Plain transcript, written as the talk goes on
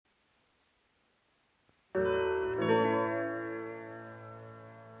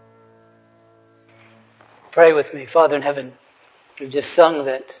Pray with me. Father in heaven, we've just sung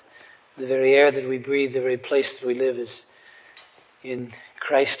that the very air that we breathe, the very place that we live is in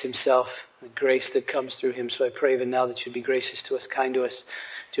Christ himself, the grace that comes through him. So I pray even now that you'd be gracious to us, kind to us,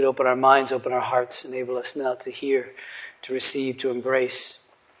 that you'd open our minds, open our hearts, enable us now to hear, to receive, to embrace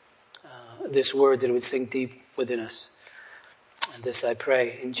this word that it would sink deep within us. And this I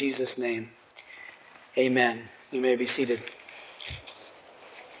pray in Jesus' name. Amen. You may be seated.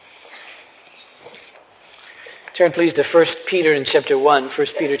 Turn please to 1 Peter in chapter 1. 1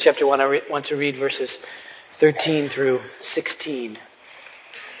 Peter chapter 1, I want to read verses 13 through 16.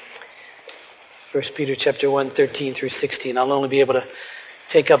 1 Peter chapter 1, 13 through 16. I'll only be able to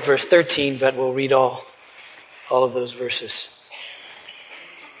take up verse 13, but we'll read all of those verses.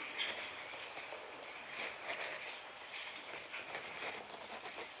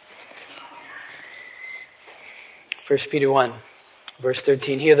 First Peter 1, verse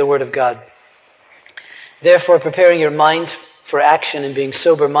 13. Hear the word of God. Therefore, preparing your minds for action and being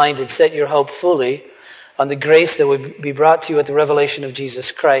sober-minded, set your hope fully on the grace that will be brought to you at the revelation of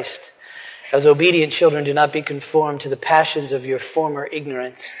Jesus Christ. As obedient children, do not be conformed to the passions of your former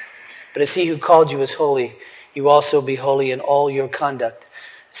ignorance, but as he who called you is holy, you also be holy in all your conduct,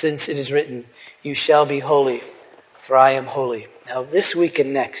 since it is written, you shall be holy, for I am holy. Now, this week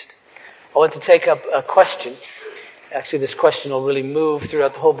and next, I want to take up a question. Actually, this question will really move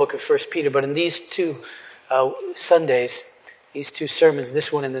throughout the whole book of 1 Peter, but in these two Sundays, these two sermons, this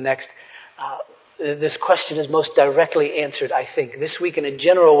one and the next, this question is most directly answered, I think. This week in a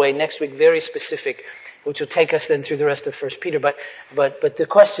general way, next week very specific, which will take us then through the rest of 1 Peter. But the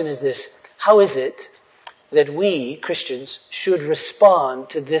question is this: how is it that we, Christians, should respond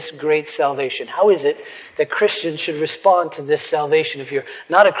to this great salvation? How is it that Christians should respond to this salvation? If you're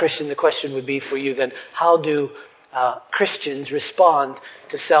not a Christian, the question would be for you then, how do Christians respond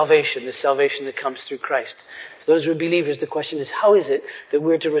to salvation, the salvation that comes through Christ? For those who are believers, the question is, how is it that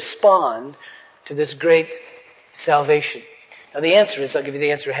we're to respond to this great salvation? Now the answer is, I'll give you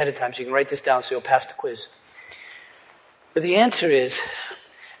the answer ahead of time so you can write this down so you'll pass the quiz. But the answer is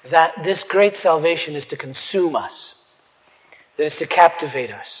that this great salvation is to consume us, that it's to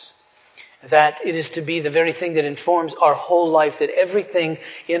captivate us, that it is to be the very thing that informs our whole life, that everything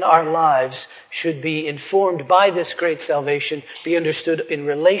in our lives should be informed by this great salvation, be understood in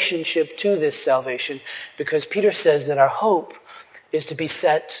relationship to this salvation, because Peter says that our hope is to be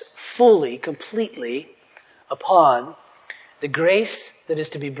set fully, completely upon the grace that is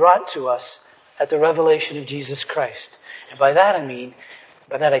to be brought to us at the revelation of Jesus Christ. And by that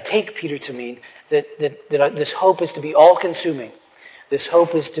I take Peter to mean that this hope is to be all-consuming. This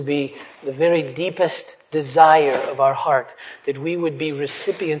hope is to be the very deepest desire of our heart, that we would be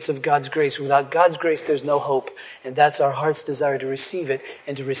recipients of God's grace. Without God's grace, there's no hope, and that's our heart's desire to receive it,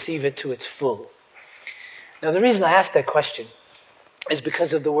 and to receive it to its full. Now, the reason I ask that question is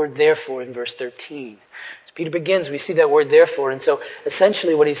because of the word therefore in verse 13. As Peter begins, we see that word therefore, and so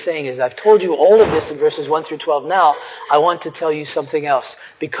essentially what he's saying is, I've told you all of this in verses 1 through 12. Now, I want to tell you something else.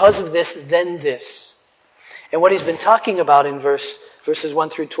 Because of this, then this. And what he's been talking about in verses 1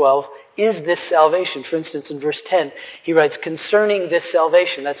 through 12 is this salvation. For instance, in verse 10, he writes, concerning this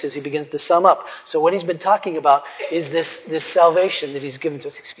salvation. That's as he begins to sum up. So what he's been talking about is this salvation that he's given to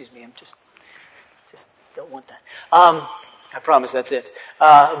us. Excuse me, I'm just don't want that. I promise that's it.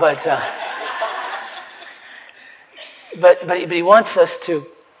 But he wants us to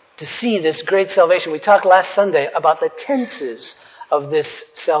see this great salvation. We talked last Sunday about the tenses of this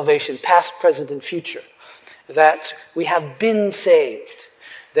salvation, past, present, and future. That we have been saved.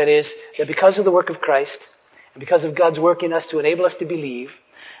 That is, that because of the work of Christ, and because of God's work in us to enable us to believe,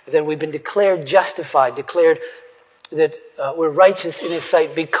 that we've been declared justified, declared that we're righteous in His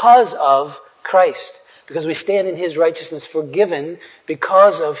sight because of Christ. Because we stand in His righteousness, forgiven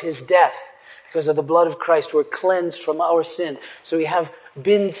because of His death. Because of the blood of Christ, we're cleansed from our sin. So we have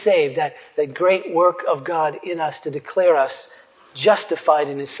been saved, that great work of God in us to declare us justified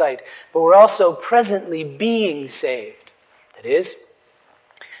in His sight. But we're also presently being saved. That is,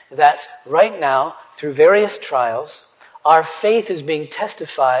 that right now, through various trials, our faith is being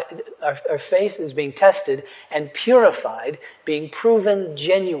our faith is being tested and purified, being proven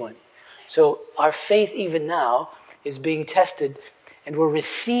genuine. So our faith even now is being tested, and we're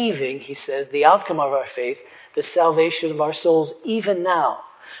receiving, he says, the outcome of our faith, the salvation of our souls even now.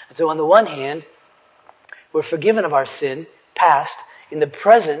 And so on the one hand, we're forgiven of our sin, past. In the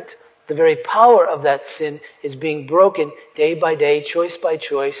present, the very power of that sin is being broken day by day, choice by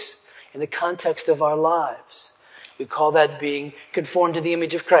choice, in the context of our lives. We call that being conformed to the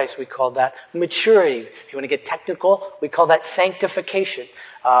image of Christ. We call that maturity. If you want to get technical, we call that sanctification,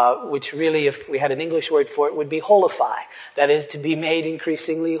 which really, if we had an English word for it, would be holify. That is, to be made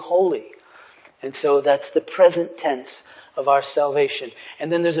increasingly holy. And so that's the present tense of our salvation.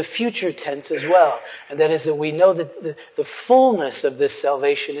 And then there's a future tense as well. And that is that we know that the fullness of this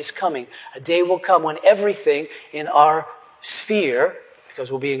salvation is coming. A day will come when everything in our sphere, because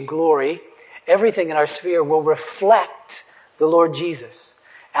we'll be in glory, everything in our sphere will reflect the Lord Jesus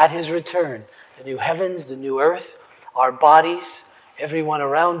at His return. The new heavens, the new earth, our bodies, everyone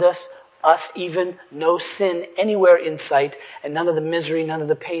around us even, no sin anywhere in sight, and none of the misery, none of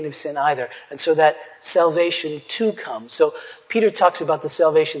the pain of sin either. And so that salvation too comes. So Peter talks about the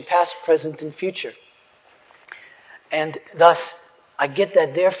salvation past, present, and future. And thus, I get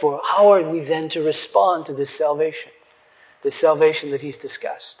that therefore, how are we then to respond to this salvation that he's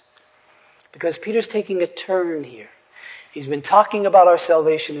discussed? Because Peter's taking a turn here. He's been talking about our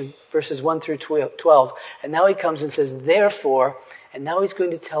salvation in verses 1 through 12, and now he comes and says, therefore, and now he's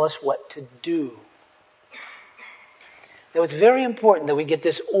going to tell us what to do. Now it's very important that we get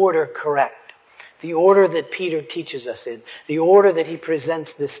this order correct. The order that Peter teaches us in. The order that he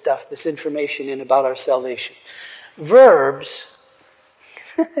presents this stuff, this information in about our salvation. Verbs,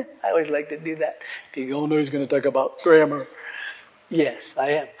 I always like to do that. People know he's going to talk about grammar. Yes,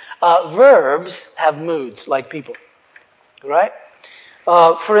 I am. Verbs have moods like people. Right?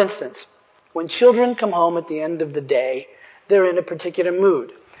 For instance, when children come home at the end of the day, they're in a particular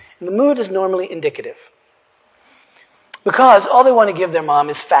mood. And the mood is normally indicative. Because all they want to give their mom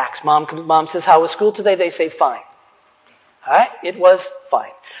is facts. Mom says, how was school today? They say, fine. Alright? It was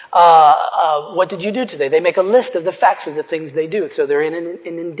fine. What did you do today? They make a list of the facts of the things they do. So they're in an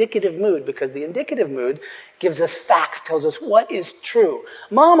indicative mood, because the indicative mood gives us facts, tells us what is true.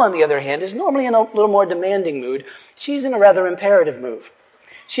 Mom, on the other hand, is normally in a little more demanding mood. She's in a rather imperative mood.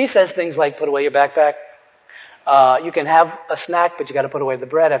 She says things like, put away your backpack. You can have a snack, but you got to put away the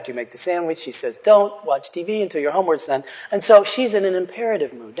bread after you make the sandwich. She says, don't watch TV until your homework's done. And so she's in an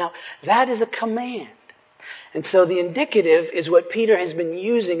imperative mood. Now, that is a command. And so the indicative is what Peter has been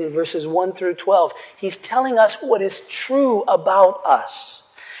using in verses 1 through 12. He's telling us what is true about us.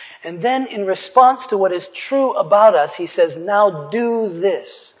 And then in response to what is true about us, he says, now do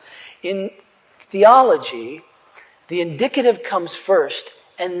this. In theology, the indicative comes first,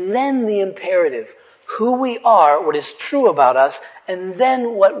 and then the imperative. Who we are, what is true about us, and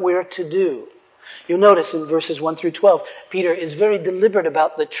then what we're to do. You'll notice in verses 1 through 12, Peter is very deliberate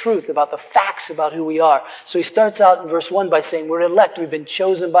about the truth, about the facts about who we are. So he starts out in verse 1 by saying, we're elect, we've been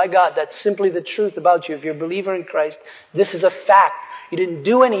chosen by God. That's simply the truth about you. If you're a believer in Christ, this is a fact. You didn't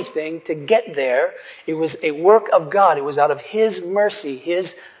do anything to get there. It was a work of God. It was out of His mercy,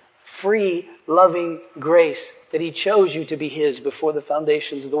 His free, loving grace that He chose you to be His before the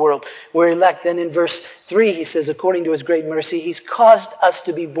foundations of the world. We're elect. Then in verse 3, he says, according to His great mercy, He's caused us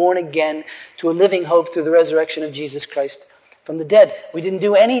to be born again to a living hope through the resurrection of Jesus Christ from the dead. We didn't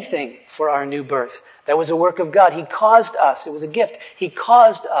do anything for our new birth. That was a work of God. He caused us. It was a gift. He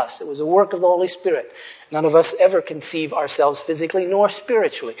caused us. It was a work of the Holy Spirit. None of us ever conceive ourselves physically nor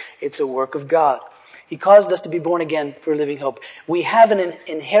spiritually. It's a work of God. He caused us to be born again for a living hope. We have an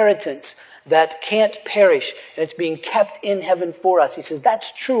inheritance that can't perish, and it's being kept in heaven for us. He says,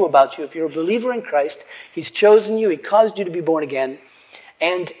 that's true about you. If you're a believer in Christ, He's chosen you, He caused you to be born again,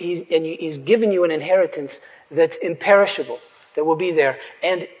 and He's given you an inheritance that's imperishable, that will be there.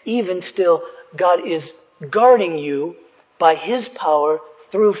 And even still, God is guarding you by His power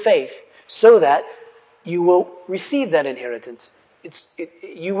through faith, so that you will receive that inheritance.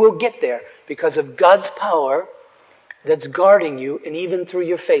 You will get there because of God's power that's guarding you, and even through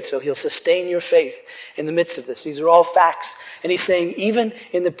your faith. So He'll sustain your faith in the midst of this. These are all facts. And He's saying even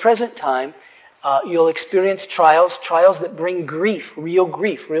in the present time, you'll experience trials that bring grief,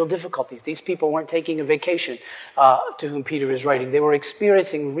 real difficulties. These people weren't taking a vacation to whom Peter is writing. They were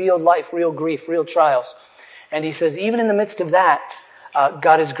experiencing real life, real grief, real trials. And he says even in the midst of that,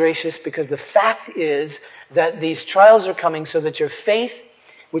 God is gracious, because the fact is that these trials are coming so that your faith,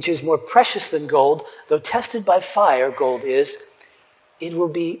 which is more precious than gold, though tested by fire, gold is, it will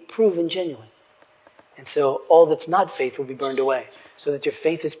be proven genuine. And so all that's not faith will be burned away, so that your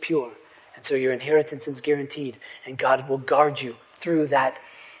faith is pure. And so your inheritance is guaranteed, and God will guard you through that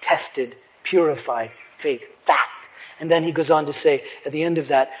tested, purified faith. Fact. And then he goes on to say, at the end of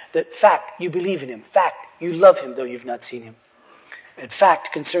that fact, you believe in Him. Fact, you love Him, though you've not seen Him. In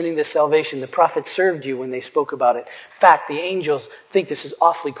fact, concerning this salvation, the prophets served you when they spoke about it. In fact, the angels think this is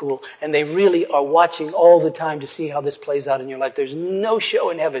awfully cool, and they really are watching all the time to see how this plays out in your life. There's no show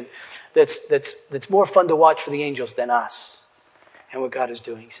in heaven that's more fun to watch for the angels than us and what God is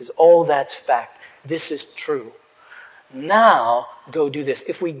doing. He says, all that's fact. This is true. Now, go do this.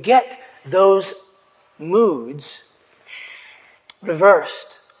 If we get those moods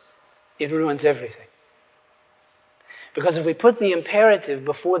reversed, it ruins everything. Because if we put the imperative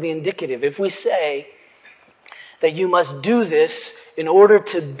before the indicative, if we say that you must do this in order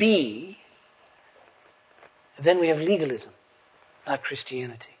to be, then we have legalism, not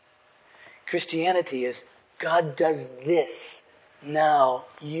Christianity. Christianity is God does this, now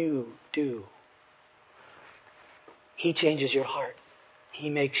you do. He changes your heart. He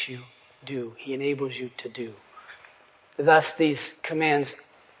makes you do. He enables you to do. Thus these commands,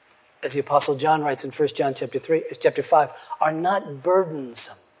 as the Apostle John writes in 1 John chapter 5, are not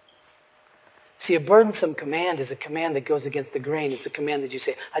burdensome. See, a burdensome command is a command that goes against the grain. It's a command that you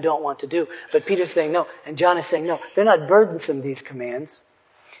say, I don't want to do. But Peter's saying no, and John is saying no. They're not burdensome, these commands,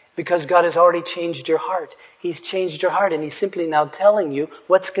 because God has already changed your heart. He's changed your heart, and He's simply now telling you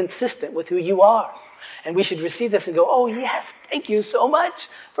what's consistent with who you are. And we should receive this and go, oh yes, thank you so much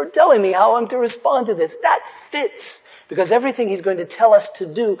for telling me how I'm to respond to this. That fits. Because everything He's going to tell us to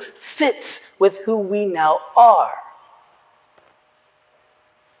do fits with who we now are.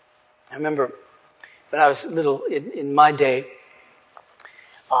 I remember when I was little, in my day,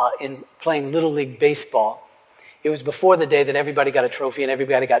 in playing Little League baseball, it was before the day that everybody got a trophy and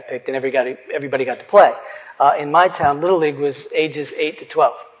everybody got picked and everybody got to play. In my town, Little League was ages 8 to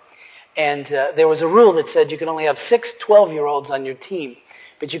 12. And there was a rule that said you could only have 6 12-year-olds on your team,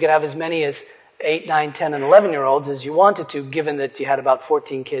 but you could have as many as 8, 9, 10, and 11-year-olds as you wanted to, given that you had about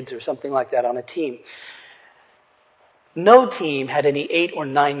 14 kids or something like that on a team. No team had any 8 or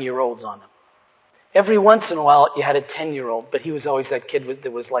 9-year-olds on them. Every once in a while, you had a 10-year-old, but he was always that kid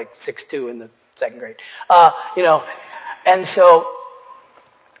that was like 6'2" in the second grade. And so,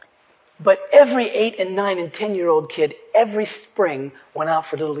 but every 8 and 9 and 10-year-old kid, every spring, went out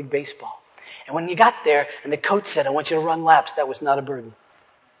for Little League baseball. And when you got there, and the coach said, I want you to run laps, that was not a burden.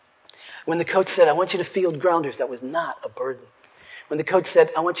 When the coach said, I want you to field grounders, that was not a burden. When the coach said,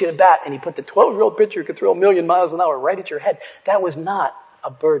 I want you to bat, and he put the 12-year-old pitcher who could throw 1,000,000 miles an hour right at your head, that was not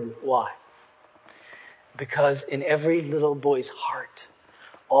a burden. Why? Because in every little boy's heart,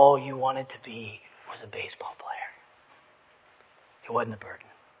 all you wanted to be was a baseball player. It wasn't a burden.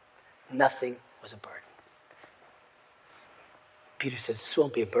 Nothing was a burden. Peter says, this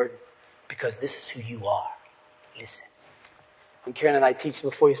won't be a burden because this is who you are. Listen. When Karen and I teach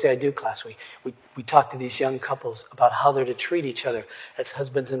Before You Say I Do class, we talk to these young couples about how they're to treat each other as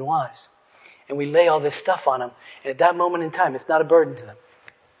husbands and wives. And we lay all this stuff on them. And at that moment in time, it's not a burden to them.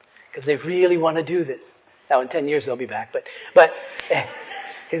 Because they really want to do this. Now in 10 years they'll be back. But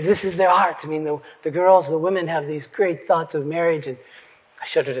because this is their hearts. I mean, the girls, the women have these great thoughts of marriage. And I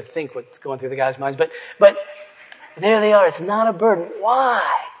shudder to think what's going through the guys' minds. But there they are. It's not a burden. Why?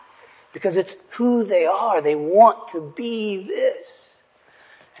 Because it's who they are. They want to be this.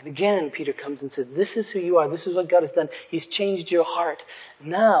 And again, Peter comes and says, this is who you are. This is what God has done. He's changed your heart.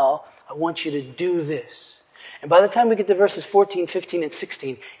 Now, I want you to do this. And by the time we get to verses 14, 15, and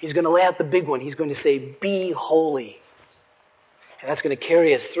 16, he's going to lay out the big one. He's going to say, be holy. And that's going to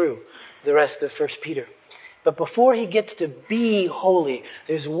carry us through the rest of 1 Peter. But before he gets to be holy,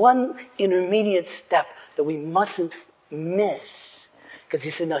 there's one intermediate step that we mustn't miss. Because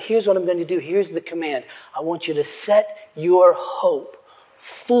he said, now here's what I'm going to do. Here's the command. I want you to set your hope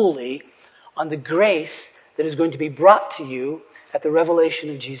fully on the grace that is going to be brought to you at the revelation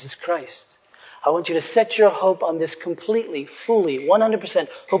of Jesus Christ. I want you to set your hope on this completely, fully, 100%,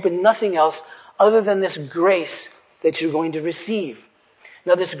 hope in nothing else other than this grace that you're going to receive.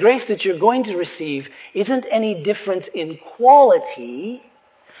 Now this grace that you're going to receive isn't any difference in quality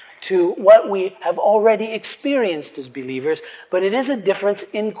to what we have already experienced as believers, but it is a difference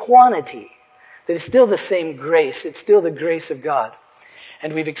in quantity. That it's still the same grace. It's still the grace of God.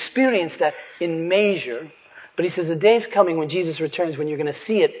 And we've experienced that in measure. But he says the day's coming when Jesus returns when you're going to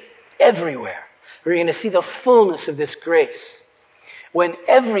see it everywhere. Where you're going to see the fullness of this grace. When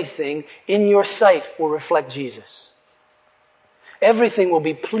everything in your sight will reflect Jesus. Everything will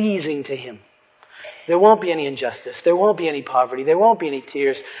be pleasing to Him. There won't be any injustice. There won't be any poverty. There won't be any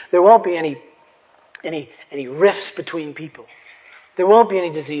tears. There won't be any rifts between people. There won't be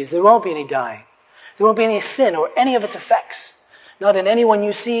any disease. There won't be any dying. There won't be any sin or any of its effects. Not in anyone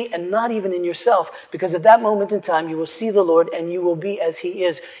you see and not even in yourself. Because at that moment in time you will see the Lord and you will be as He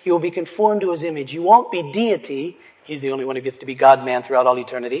is. You will be conformed to His image. You won't be deity. He's the only one who gets to be God-man throughout all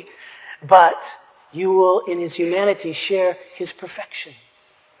eternity. But you will, in his humanity, share his perfection.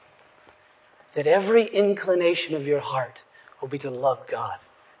 That every inclination of your heart will be to love God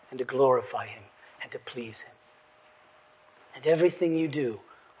and to glorify him and to please him. And everything you do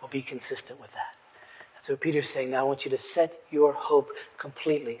will be consistent with that. So Peter's saying, now I want you to set your hope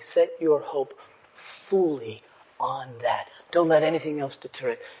completely. Set your hope fully on that. Don't let anything else deter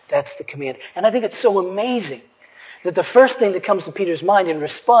it. That's the command. And I think it's so amazing that the first thing that comes to Peter's mind in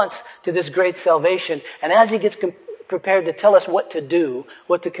response to this great salvation, and as he gets prepared to tell us what to do,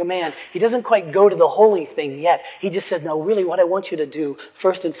 what to command, he doesn't quite go to the holy thing yet. He just says, no, really what I want you to do,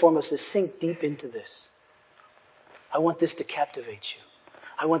 first and foremost, is sink deep into this. I want this to captivate you.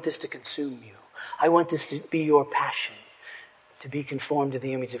 I want this to consume you. I want this to be your passion, to be conformed to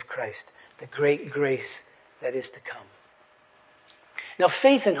the image of Christ, the great grace that is to come. Now,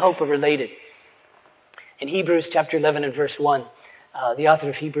 faith and hope are related. In Hebrews chapter 11 and verse 1, the author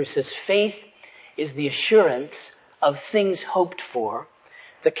of Hebrews says, faith is the assurance of things hoped for,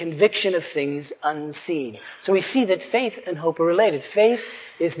 the conviction of things unseen. So we see that faith and hope are related. Faith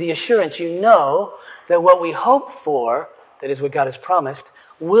is the assurance. You know that what we hope for, that is what God has promised,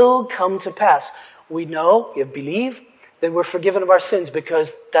 will come to pass. We know, we believe, that we're forgiven of our sins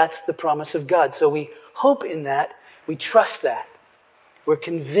because that's the promise of God. So we hope in that. We trust that. We're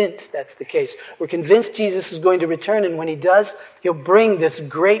convinced that's the case. We're convinced Jesus is going to return, and when he does, he'll bring this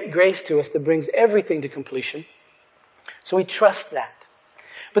great grace to us that brings everything to completion. So we trust that.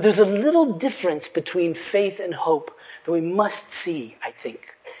 But there's a little difference between faith and hope that we must see, I think.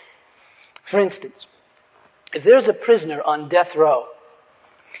 For instance, if there's a prisoner on death row,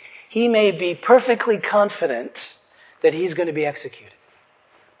 he may be perfectly confident that he's going to be executed.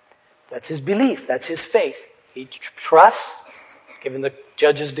 That's his belief. That's his faith. He trusts, given the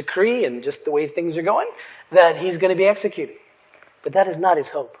judge's decree and just the way things are going, that he's going to be executed. But that is not his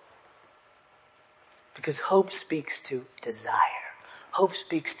hope. Because hope speaks to desire. Hope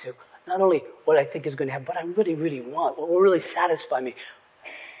speaks to not only what I think is going to happen, but I really, really want, what will really satisfy me.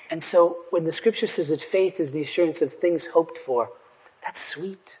 And so when the scripture says that faith is the assurance of things hoped for, that's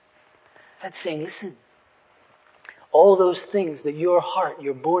sweet. That's saying, listen, all those things that your heart,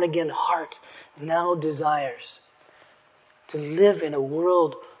 your born-again heart, now desires, to live in a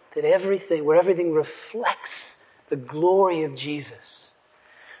world that where everything reflects the glory of Jesus,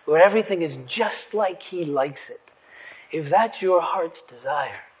 where everything is just like he likes it. If that's your heart's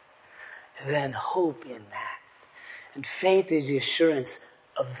desire, then hope in that. And faith is the assurance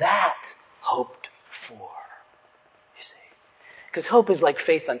of that hoped for, you see. Because hope is like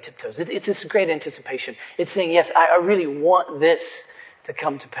faith on tiptoes. It's this great anticipation. It's saying, yes, I really want this to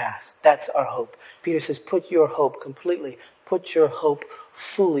come to pass. That's our hope. Peter says, put your hope completely, put your hope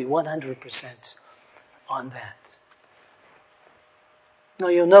fully, 100% on that. Now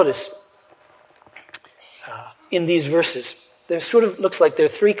you'll notice in these verses, there sort of looks like there are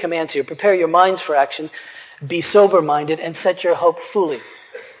three commands here. Prepare your minds for action, be sober-minded, and set your hope fully.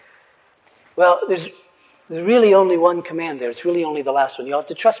 Well, there's really only one command there. It's really only the last one. You'll have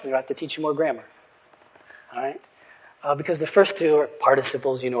to trust me or I have to teach you more grammar. All right? Because the first two are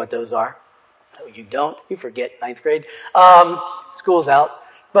participles. You know what those are. No, you don't. You forget, 9th grade. School's out.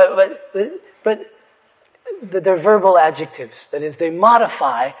 But they're verbal adjectives. That is, they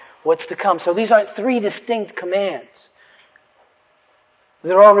modify what's to come. So these aren't three distinct commands.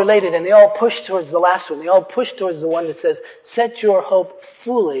 They're all related and they all push towards the last one. They all push towards the one that says, set your hope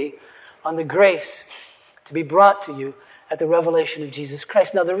fully on the grace to be brought to you at the revelation of Jesus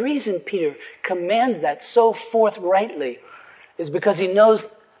Christ. Now the reason Peter commands that so forthrightly is because he knows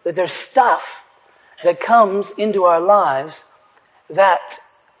that there's stuff that comes into our lives that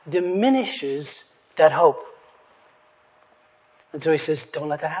diminishes that hope. And so he says, don't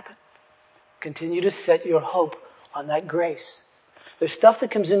let that happen. Continue to set your hope on that grace. There's stuff that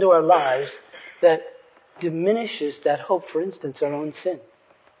comes into our lives that diminishes that hope. For instance, our own sin.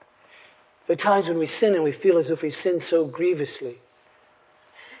 There are times when we sin and we feel as if we sin so grievously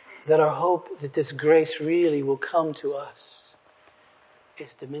that our hope that this grace really will come to us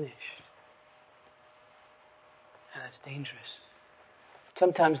is diminished. And that's dangerous.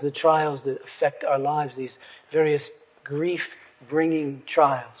 Sometimes the trials that affect our lives, these various grief-bringing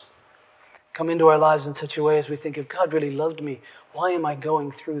trials, come into our lives in such a way as we think, if God really loved me, why am I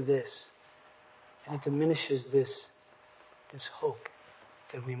going through this? And it diminishes this hope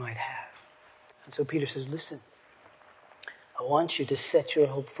that we might have. And so Peter says, listen, I want you to set your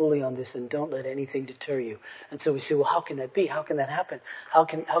hope fully on this and don't let anything deter you. And so we say, well, how can that be? How can that happen? How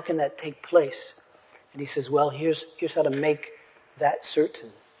can that take place? And he says, well, here's how to make that certain.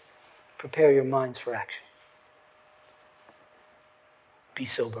 Prepare your minds for action. be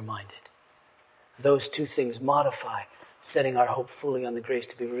sober-minded. Those two things modify setting our hope fully on the grace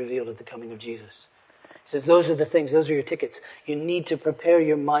to be revealed at the coming of Jesus. He says those are the things, those are your tickets. You need to prepare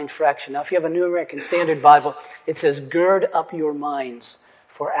your mind for action. Now if you have a New American Standard Bible, it says gird up your minds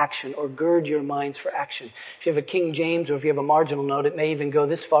for action, or gird your minds for action. If you have a King James, or if you have a marginal note, it may even go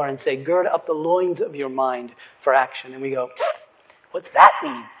this far and say gird up the loins of your mind for action. And we go, what's that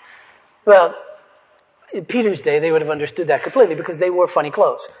mean? Well, in Peter's day, they would have understood that completely because they wore funny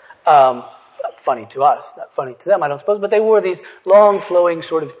clothes. Funny to us, not funny to them, I don't suppose, but they wore these long flowing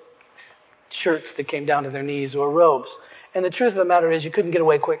sort of shirts that came down to their knees, or robes. And the truth of the matter is you couldn't get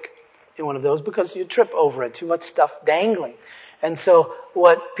away quick in one of those because you'd trip over it, too much stuff dangling. And so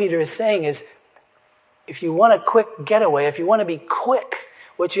what Peter is saying is, if you want a quick getaway, if you want to be quick,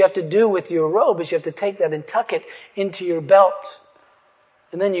 what you have to do with your robe is you have to take that and tuck it into your belt.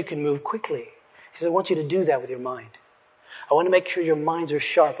 And then you can move quickly. He says, I want you to do that with your mind. I want to make sure your minds are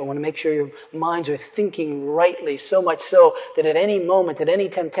sharp. I want to make sure your minds are thinking rightly, so much so that at any moment, at any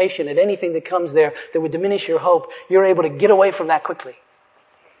temptation, at anything that comes there that would diminish your hope, you're able to get away from that quickly.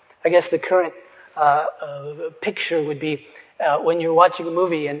 I guess the current picture would be when you're watching a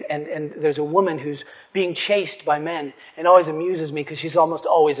movie and there's a woman who's being chased by men, and it always amuses me because she's almost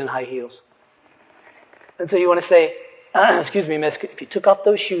always in high heels. And so you want to say, excuse me, miss, if you took off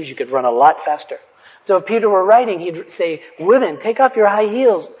those shoes, you could run a lot faster. So if Peter were writing, he'd say, women, take off your high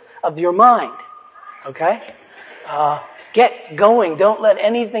heels of your mind. Okay? Get going. Don't let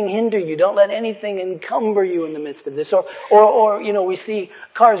anything hinder you. Don't let anything encumber you in the midst of this. Or we see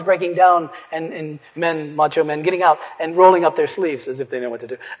cars breaking down and men, macho men, getting out and rolling up their sleeves as if they know what to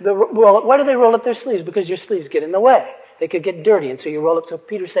do. Well, why do they roll up their sleeves? Because your sleeves get in the way. They could get dirty, and so you roll up. So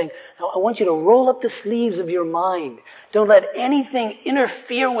Peter's saying, no, I want you to roll up the sleeves of your mind. Don't let anything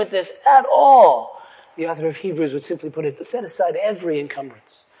interfere with this at all. The author of Hebrews would simply put it, set aside every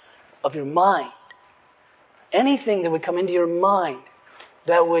encumbrance of your mind. Anything that would come into your mind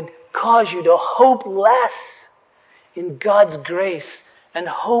that would cause you to hope less in God's grace and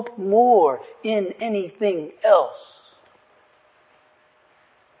hope more in anything else.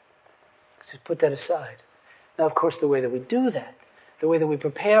 Just put that aside. Now, of course, the way that we do that, the way that we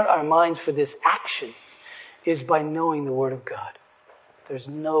prepare our minds for this action, is by knowing the Word of God. There's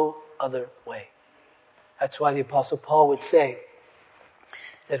no other way. That's why the Apostle Paul would say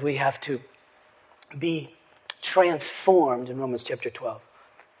that we have to be transformed in Romans chapter 12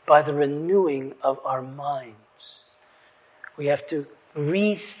 by the renewing of our minds. We have to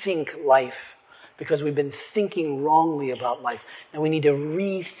rethink life because we've been thinking wrongly about life. Now we need to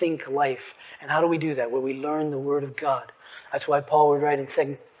rethink life. And how do we do that? Well, we learn the Word of God. That's why Paul would write in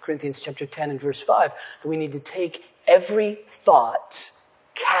 2 Corinthians chapter 10 and verse 5 that we need to take every thought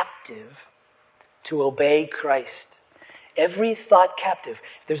captive to obey Christ. Every thought captive.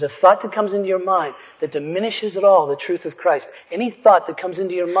 If there's a thought that comes into your mind that diminishes at all the truth of Christ, any thought that comes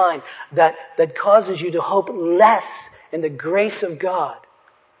into your mind that causes you to hope less in the grace of God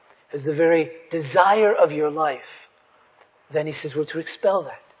as the very desire of your life, then he says we're to expel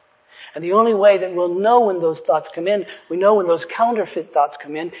that. And the only way that we'll know when those thoughts come in, we know when those counterfeit thoughts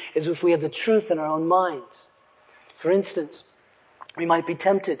come in, is if we have the truth in our own minds. For instance, we might be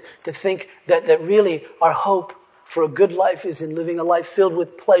tempted to think that really our hope for a good life is in living a life filled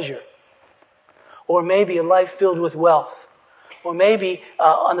with pleasure. Or maybe a life filled with wealth. Or maybe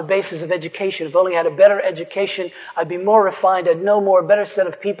on the basis of education. If I only had a better education, I'd be more refined, I'd know more, a better set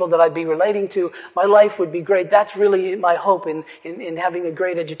of people that I'd be relating to. My life would be great. That's really my hope in having a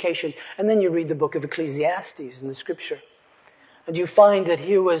great education. And then you read the book of Ecclesiastes in the scripture. And you find that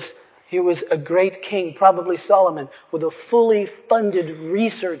here was a great king, probably Solomon, with a fully funded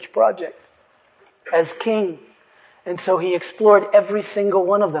research project as king. And so he explored every single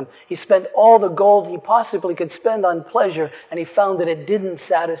one of them. He spent all the gold he possibly could spend on pleasure, and he found that it didn't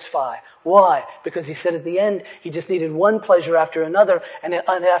satisfy. Why? Because he said at the end, he just needed one pleasure after another, and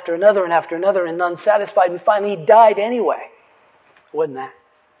after another, and after another, and none satisfied, and finally he died anyway. It wasn't that.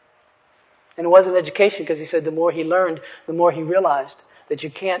 And it wasn't education, because he said the more he learned, the more he realized that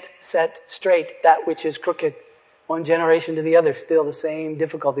you can't set straight that which is crooked. One generation to the other, still the same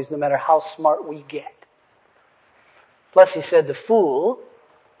difficulties, no matter how smart we get. Plus, he said the fool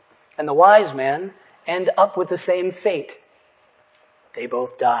and the wise man end up with the same fate. They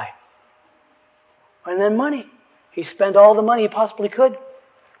both die. And then money. He spent all the money he possibly could.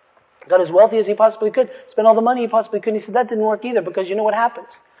 Got as wealthy as he possibly could. Spent all the money he possibly could. And he said that didn't work either, because you know what happens?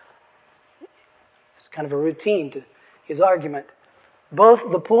 It's kind of a routine to his argument.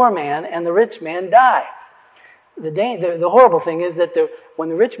 Both the poor man and the rich man die. The horrible thing is that when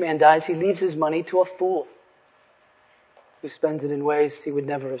the rich man dies, he leaves his money to a fool. who spends it in ways he would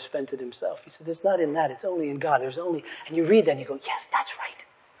never have spent it himself. He says, it's not in that, it's only in God. And you read that and you go, yes, that's right.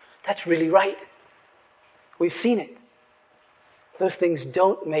 That's really right. We've seen it. Those things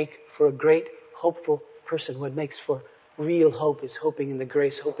don't make for a great, hopeful person. What makes for real hope is hoping in the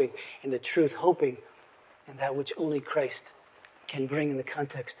grace, hoping in the truth, hoping in that which only Christ can bring in the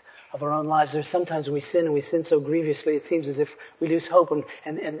context of our own lives. There's sometimes when we sin, and we sin so grievously, it seems as if we lose hope,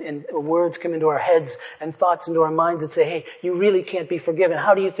 and words come into our heads and thoughts into our minds that say, hey, you really can't be forgiven.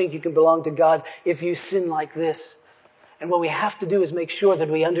 How do you think you can belong to God if you sin like this? And what we have to do is make sure that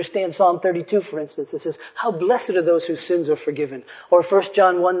we understand Psalm 32, for instance. It says, how blessed are those whose sins are forgiven. Or 1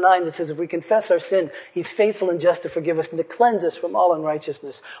 John 1:9 that says, if we confess our sin, He's faithful and just to forgive us and to cleanse us from all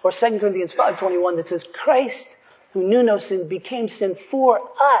unrighteousness. Or 2 Corinthians 5:21 that says, Christ, who knew no sin, became sin for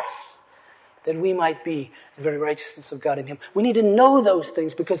us, that we might be the very righteousness of God in Him. We need to know those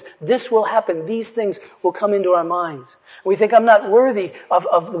things because this will happen. These things will come into our minds. We think, I'm not worthy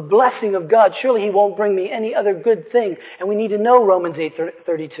of the blessing of God. Surely He won't bring me any other good thing. And we need to know Romans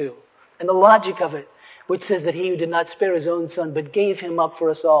 8:32 and the logic of it, which says that He who did not spare His own Son, but gave Him up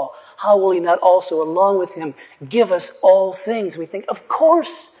for us all, how will He not also, along with Him, give us all things? We think, of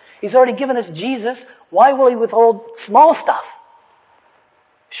course, He's already given us Jesus. Why will He withhold small stuff?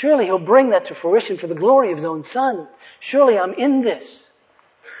 Surely He'll bring that to fruition for the glory of His own Son. Surely I'm in this.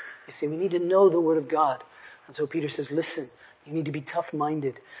 You see, we need to know the Word of God. And so Peter says, listen, you need to be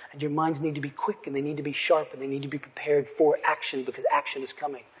tough-minded, and your minds need to be quick, and they need to be sharp, and they need to be prepared for action, because action is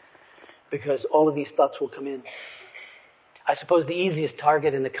coming. Because all of these thoughts will come in. I suppose the easiest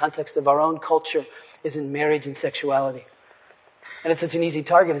target in the context of our own culture is in marriage and sexuality. And it's such an easy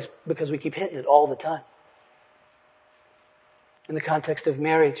target is because we keep hitting it all the time. In the context of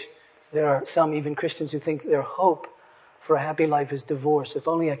marriage, there are some, even Christians, who think their hope for a happy life is divorce. If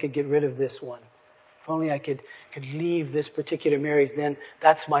only I could get rid of this one. If only I could leave this particular marriage, then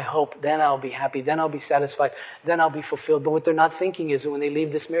that's my hope. Then I'll be happy. Then I'll be satisfied. Then I'll be fulfilled. But what they're not thinking is that when they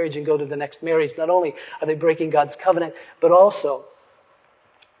leave this marriage and go to the next marriage, not only are they breaking God's covenant, but also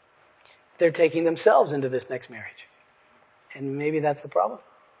they're taking themselves into this next marriage. And maybe that's the problem.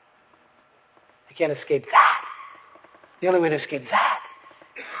 They can't escape that. The only way to escape that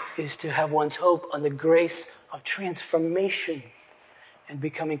is to have one's hope on the grace of transformation and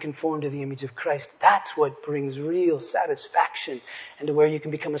becoming conformed to the image of Christ. That's what brings real satisfaction, and to where you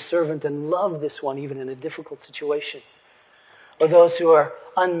can become a servant and love this one even in a difficult situation. Or those who are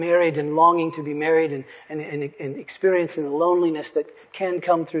unmarried and longing to be married and experiencing the loneliness that can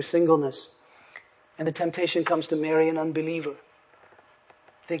come through singleness. And the temptation comes to marry an unbeliever.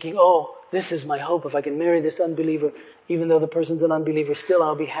 Thinking, oh, this is my hope. If I can marry this unbeliever, even though the person's an unbeliever, still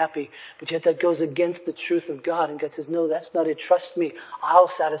I'll be happy. But yet that goes against the truth of God. And God says, no, that's not it. Trust me. I'll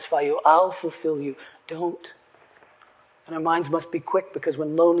satisfy you. I'll fulfill you. Don't. And our minds must be quick, because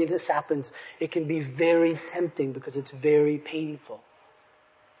when loneliness happens, it can be very tempting because it's very painful.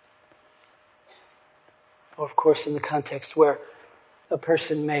 Or, of course, in the context where a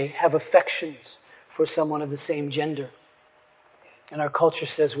person may have affections for someone of the same gender. And our culture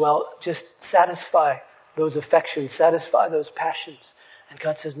says, well, just satisfy those affections, satisfy those passions. And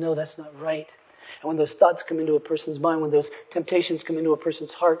God says, no, that's not right. And when those thoughts come into a person's mind, when those temptations come into a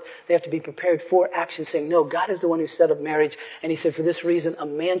person's heart, they have to be prepared for action, saying, no, God is the one who set up marriage. And He said, for this reason, a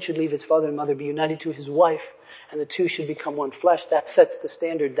man should leave his father and mother, be united to his wife, and the two should become one flesh. That sets the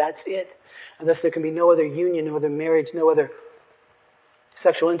standard. That's it. And thus there can be no other union, no other marriage, no other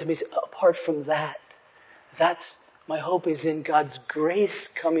sexual intimacy apart from that. That's my hope is in God's grace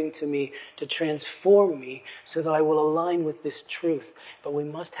coming to me to transform me so that I will align with this truth. But we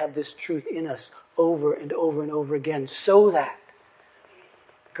must have this truth in us over and over and over again, so that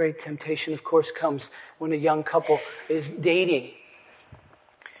great temptation, of course, comes when a young couple is dating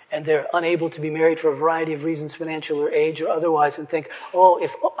and they're unable to be married for a variety of reasons, financial or age or otherwise, and think, oh,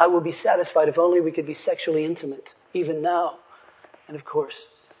 if I will be satisfied if only we could be sexually intimate, even now. And of course,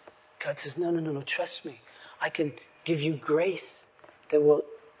 God says, no, trust me. I can give you grace that will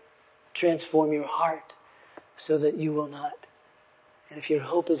transform your heart so that you will not. And if your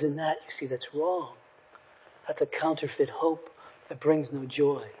hope is in that, you see, that's wrong. That's a counterfeit hope that brings no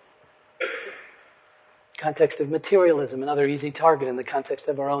joy. Context of materialism, another easy target in the context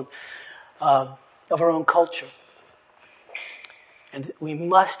of our own culture. And we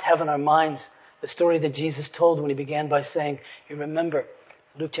must have in our minds the story that Jesus told when He began by saying, you remember,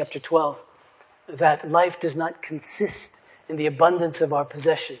 Luke chapter 12, that life does not consist in the abundance of our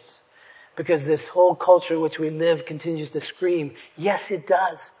possessions. Because this whole culture in which we live continues to scream, yes, it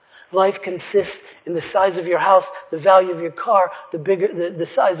does. Life consists in the size of your house, the value of your car, the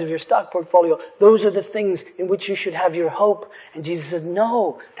size of your stock portfolio. Those are the things in which you should have your hope. And Jesus said,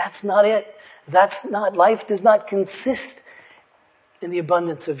 no, that's not it. Life does not consist in the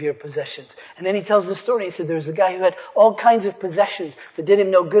abundance of your possessions. And then he tells the story. He said there was a guy who had all kinds of possessions that did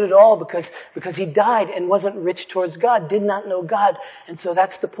him no good at all because he died and wasn't rich towards God, did not know God. And so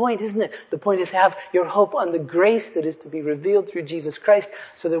that's the point, isn't it? The point is have your hope on the grace that is to be revealed through Jesus Christ,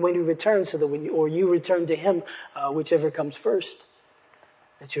 so that when you return, you return to him, whichever comes first,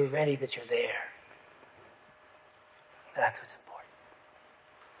 that you're ready, that you're there. That's what's important.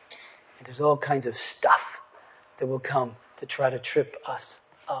 And there's all kinds of stuff that will come to try to trip us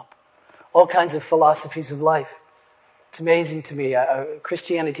up. All kinds of philosophies of life. It's amazing to me.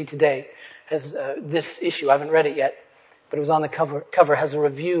 Christianity Today has this issue. I haven't read it yet, but it was on the cover has a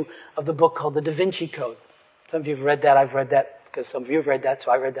review of the book called The Da Vinci Code. Some of you have read that. I've read that because some of you have read that,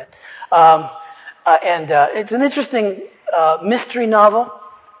 so I read that. And it's an interesting mystery novel.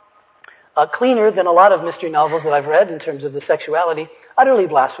 Cleaner than a lot of mystery novels that I've read in terms of the sexuality. Utterly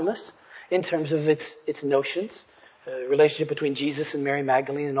blasphemous in terms of its notions. The relationship between Jesus and Mary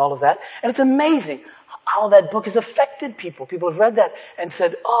Magdalene and all of that. And it's amazing how that book has affected people. People have read that and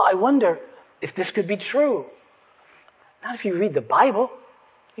said, I wonder if this could be true. Not if you read the Bible.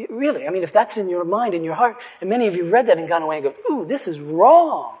 Really, if that's in your mind, in your heart. And many of you have read that and gone away and go, ooh, this is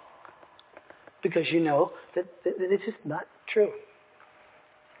wrong. Because you know that it's just not true.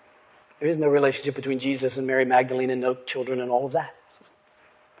 There is no relationship between Jesus and Mary Magdalene and no children and all of that. It's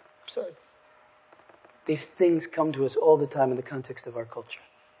absurd. These things come to us all the time in the context of our culture.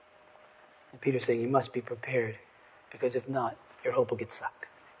 And Peter's saying you must be prepared, because if not, your hope will get sucked.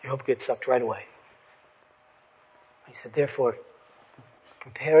 Your hope will get sucked right away. He said, therefore,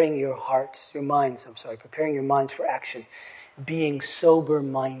 preparing your minds for action, being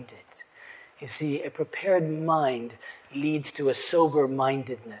sober-minded. You see, a prepared mind leads to a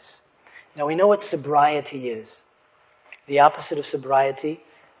sober-mindedness. Now we know what sobriety is. The opposite of sobriety,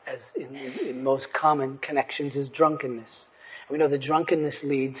 as in most common connections, is drunkenness. And we know that drunkenness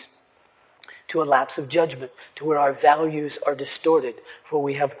leads to a lapse of judgment, to where our values are distorted, for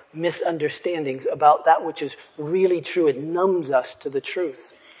we have misunderstandings about that which is really true. It numbs us to the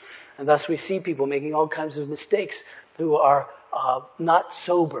truth. And thus we see people making all kinds of mistakes who are not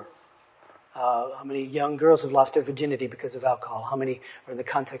sober. How many young girls have lost their virginity because of alcohol? How many are in the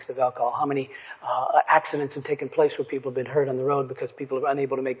context of alcohol? How many accidents have taken place where people have been hurt on the road because people are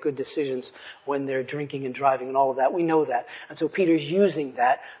unable to make good decisions when they're drinking and driving and all of that? We know that. And so Peter's using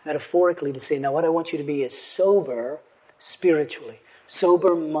that metaphorically to say, now what I want you to be is sober spiritually.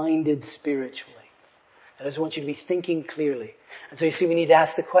 Sober-minded spiritually. I just want you to be thinking clearly. And so you see, we need to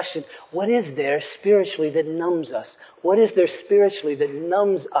ask the question, what is there spiritually that numbs us? What is there spiritually that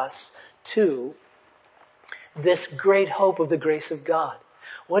numbs us to this great hope of the grace of God?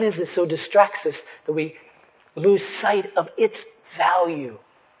 What is it so distracts us that we lose sight of its value?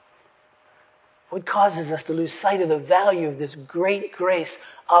 What causes us to lose sight of the value of this great grace,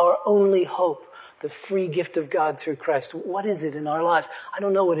 our only hope, the free gift of God through Christ? What is it in our lives? I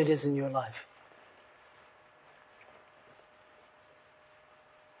don't know what it is in your life.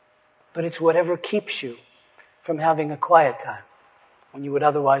 But it's whatever keeps you from having a quiet time when you would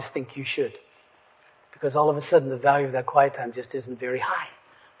otherwise think you should. Because all of a sudden the value of that quiet time just isn't very high.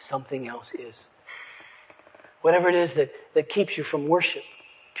 Something else is. Whatever it is that keeps you from worship,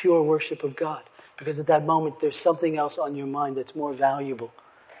 pure worship of God. Because at that moment there's something else on your mind that's more valuable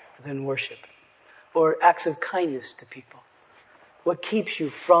than worship. Or acts of kindness to people. What keeps you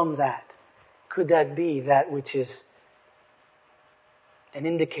from that? Could that be that which is an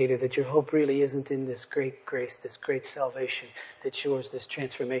indicator that your hope really isn't in this great grace, this great salvation that's yours, this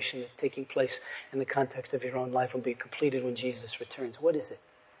transformation that's taking place in the context of your own life will be completed when Jesus returns? What is it?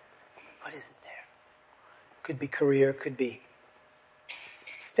 What is it there? Could be career, could be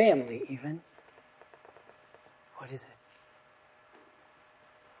family even. What is it?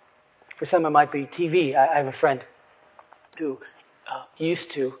 For some it might be TV. I have a friend who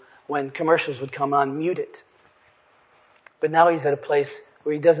used to, when commercials would come on, mute it. But now he's at a place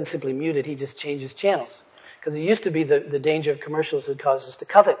where he doesn't simply mute it, he just changes channels. Because it used to be the danger of commercials that caused us to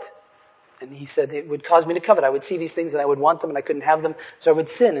covet. And he said it would cause me to covet. I would see these things and I would want them and I couldn't have them, so I would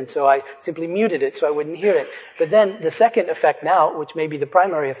sin. And so I simply muted it so I wouldn't hear it. But then the second effect now, which may be the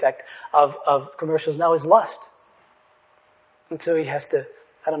primary effect of commercials now, is lust. And so he has to,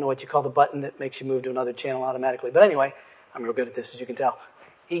 I don't know what you call the button that makes you move to another channel automatically. But anyway, I'm real good at this, as you can tell.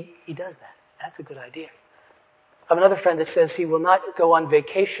 He does that. That's a good idea. I have another friend that says he will not go on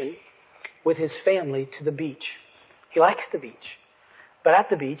vacation with his family to the beach. He likes the beach. But at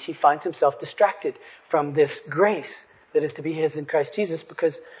the beach, he finds himself distracted from this grace that is to be his in Christ Jesus,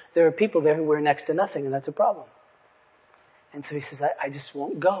 because there are people there who wear next to nothing, and that's a problem. And so he says, I just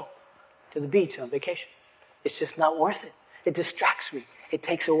won't go to the beach on vacation. It's just not worth it. It distracts me. It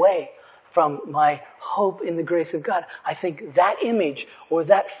takes away from my hope in the grace of God. I think that image or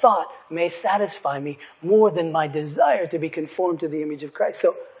that thought may satisfy me more than my desire to be conformed to the image of Christ.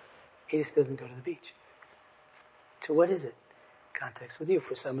 So he just doesn't go to the beach. So what is it? Context with you.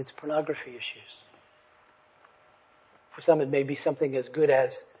 For some, it's pornography issues. For some, it may be something as good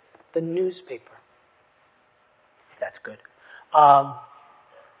as the newspaper, if that's good.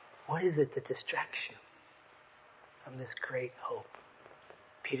 What is it that distracts you from this great hope?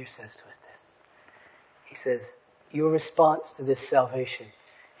 Peter says to us this. He says, your response to this salvation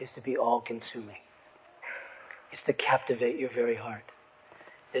is to be all-consuming. It's to captivate your very heart.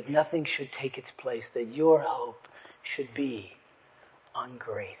 That nothing should take its place, that your hope should be on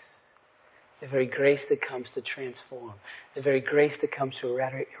grace. The very grace that comes to transform. The very grace that comes to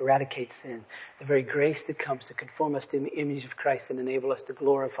eradicate sin. The very grace that comes to conform us to the image of Christ and enable us to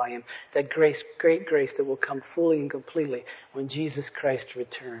glorify Him. That grace, great grace that will come fully and completely when Jesus Christ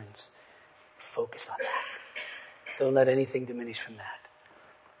returns. Focus on that. Don't let anything diminish from that.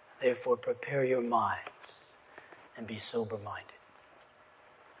 Therefore, prepare your minds and be sober-minded.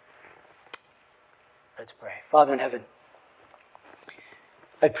 Let's pray. Father in heaven,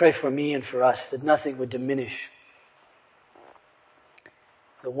 I pray for me and for us that nothing would diminish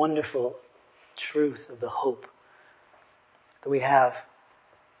the wonderful truth of the hope that we have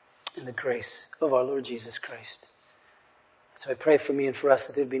in the grace of our Lord Jesus Christ. So I pray for me and for us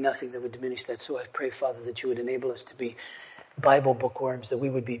that there would be nothing that would diminish that. So I pray, Father, that you would enable us to be Bible bookworms, that we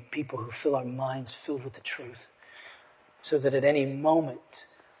would be people who fill our minds filled with the truth, so that at any moment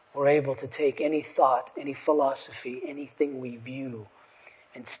we're able to take any thought, any philosophy, anything we view,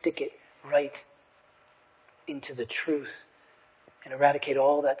 and stick it right into the truth and eradicate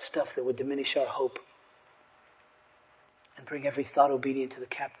all that stuff that would diminish our hope, and bring every thought obedient to the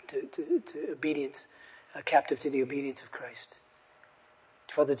captive to the obedience of Christ.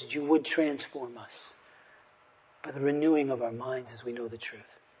 Father, that you would transform us by the renewing of our minds as we know the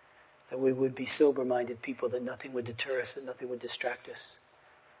truth, that we would be sober-minded people, that nothing would deter us, that nothing would distract us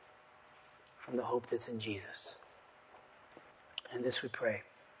from the hope that's in Jesus. And this we pray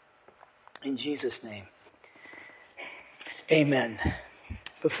in Jesus' name. Amen.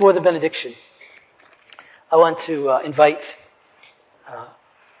 Before the benediction, I want to invite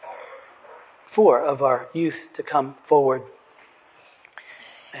 4 of our youth to come forward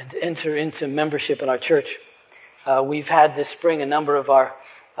and enter into membership in our church. We've had this spring a number of our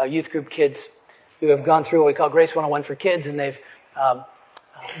youth group kids who have gone through what we call Grace 101 for Kids, and they've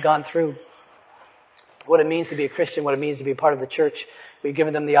gone through what it means to be a Christian, what it means to be a part of the church. We've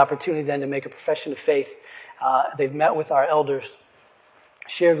given them the opportunity then to make a profession of faith. They've met with our elders,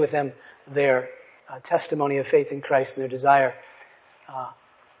 shared with them their testimony of faith in Christ and their desire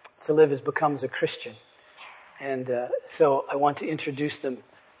to live as becomes a Christian. And so I want to introduce them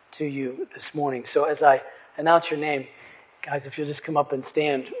to you this morning. So as I announce your name, guys, if you'll just come up and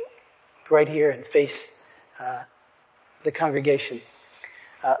stand right here and face the congregation.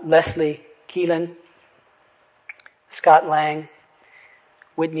 Leslie Keelan, Scott Lang,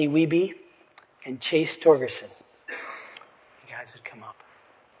 Whitney Wiebe, and Chase Torgerson. You guys would come up.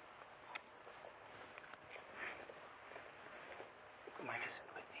 Who am I missing,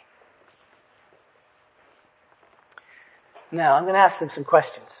 Whitney? Now, I'm going to ask them some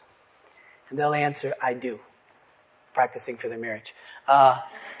questions, and they'll answer, I do, practicing for their marriage.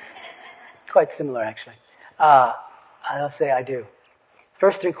 Quite similar, actually. I'll say I do.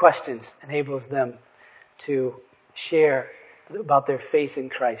 First 3 questions enables them to share about their faith in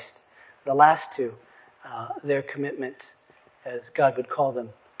Christ. The last 2, their commitment, as God would call them,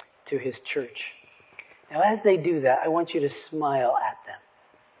 to His church. Now, as they do that, I want you to smile at them.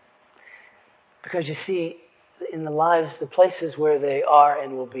 Because you see, in the lives, the places where they are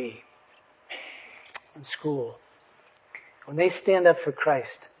and will be, in school, when they stand up for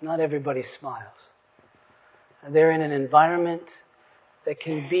Christ, not everybody smiles. They're in an environment that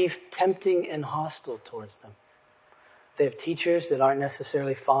can be tempting and hostile towards them. They have teachers that aren't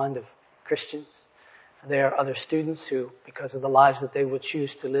necessarily fond of Christians. There are other students who, because of the lives that they will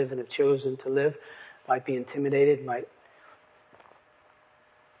choose to live and have chosen to live, might be intimidated, might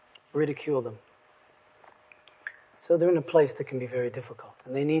ridicule them. So they're in a place that can be very difficult.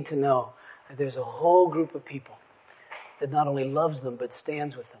 And they need to know that there's a whole group of people that not only loves them, but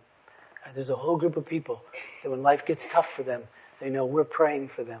stands with them. There's a whole group of people that when life gets tough for them, they know we're praying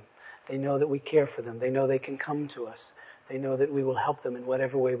for them. They know that we care for them. They know they can come to us. They know that we will help them in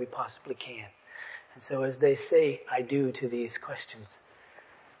whatever way we possibly can. And so as they say, I do to these questions,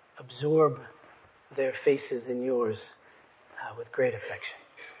 absorb their faces in yours with great affection.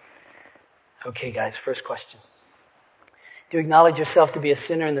 Okay, guys, first question. Do you acknowledge yourself to be a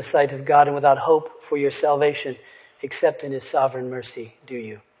sinner in the sight of God and without hope for your salvation, except in His sovereign mercy? Do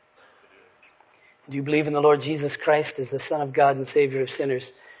you? Do you believe in the Lord Jesus Christ as the Son of God and Savior of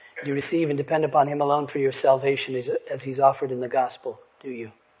sinners? Do you receive and depend upon Him alone for your salvation as He's offered in the gospel? Do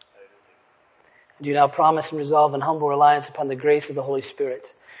you? Do you now promise and resolve in humble reliance upon the grace of the Holy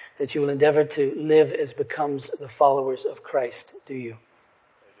Spirit that you will endeavor to live as becomes the followers of Christ? Do you?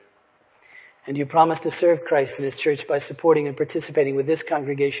 And you promise to serve Christ and His church by supporting and participating with this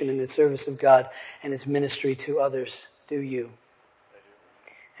congregation in the service of God and His ministry to others? Do you?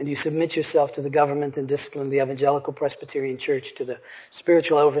 And you submit yourself to the government and discipline of the Evangelical Presbyterian Church, to the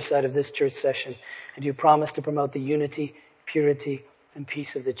spiritual oversight of this church session, and you promise to promote the unity, purity, and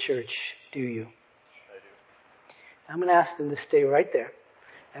peace of the church? Do you? I'm going to ask them to stay right there,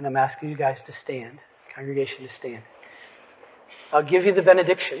 and I'm asking you guys to stand, congregation to stand. I'll give you the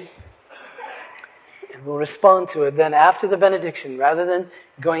benediction, and we'll respond to it. Then after the benediction, rather than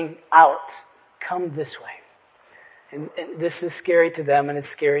going out, come this way. And this is scary to them and it's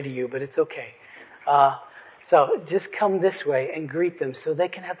scary to you, but it's okay. So just come this way and greet them so they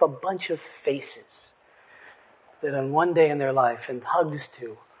can have a bunch of faces that on one day in their life, and hugs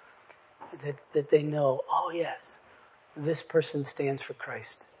too, that they know, oh yes, this person stands for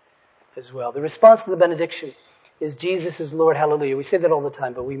Christ as well. The response to the benediction is Jesus is Lord, hallelujah. We say that all the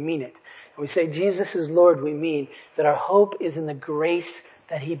time, but we mean it. When we say Jesus is Lord, we mean that our hope is in the grace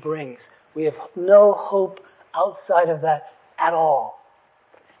that He brings. We have no hope outside of that at all.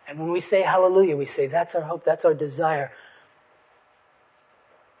 And when we say hallelujah, we say that's our hope, that's our desire.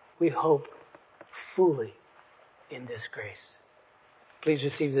 We hope fully in this grace. Please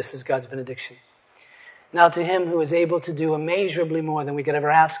receive this as God's benediction. Now to Him who is able to do immeasurably more than we could ever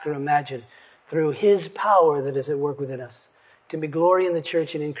ask or imagine, through His power that is at work within us, to be glory in the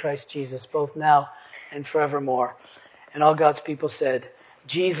church and in Christ Jesus, both now and forevermore. And all God's people said,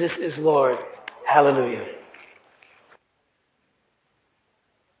 Jesus is Lord. Hallelujah.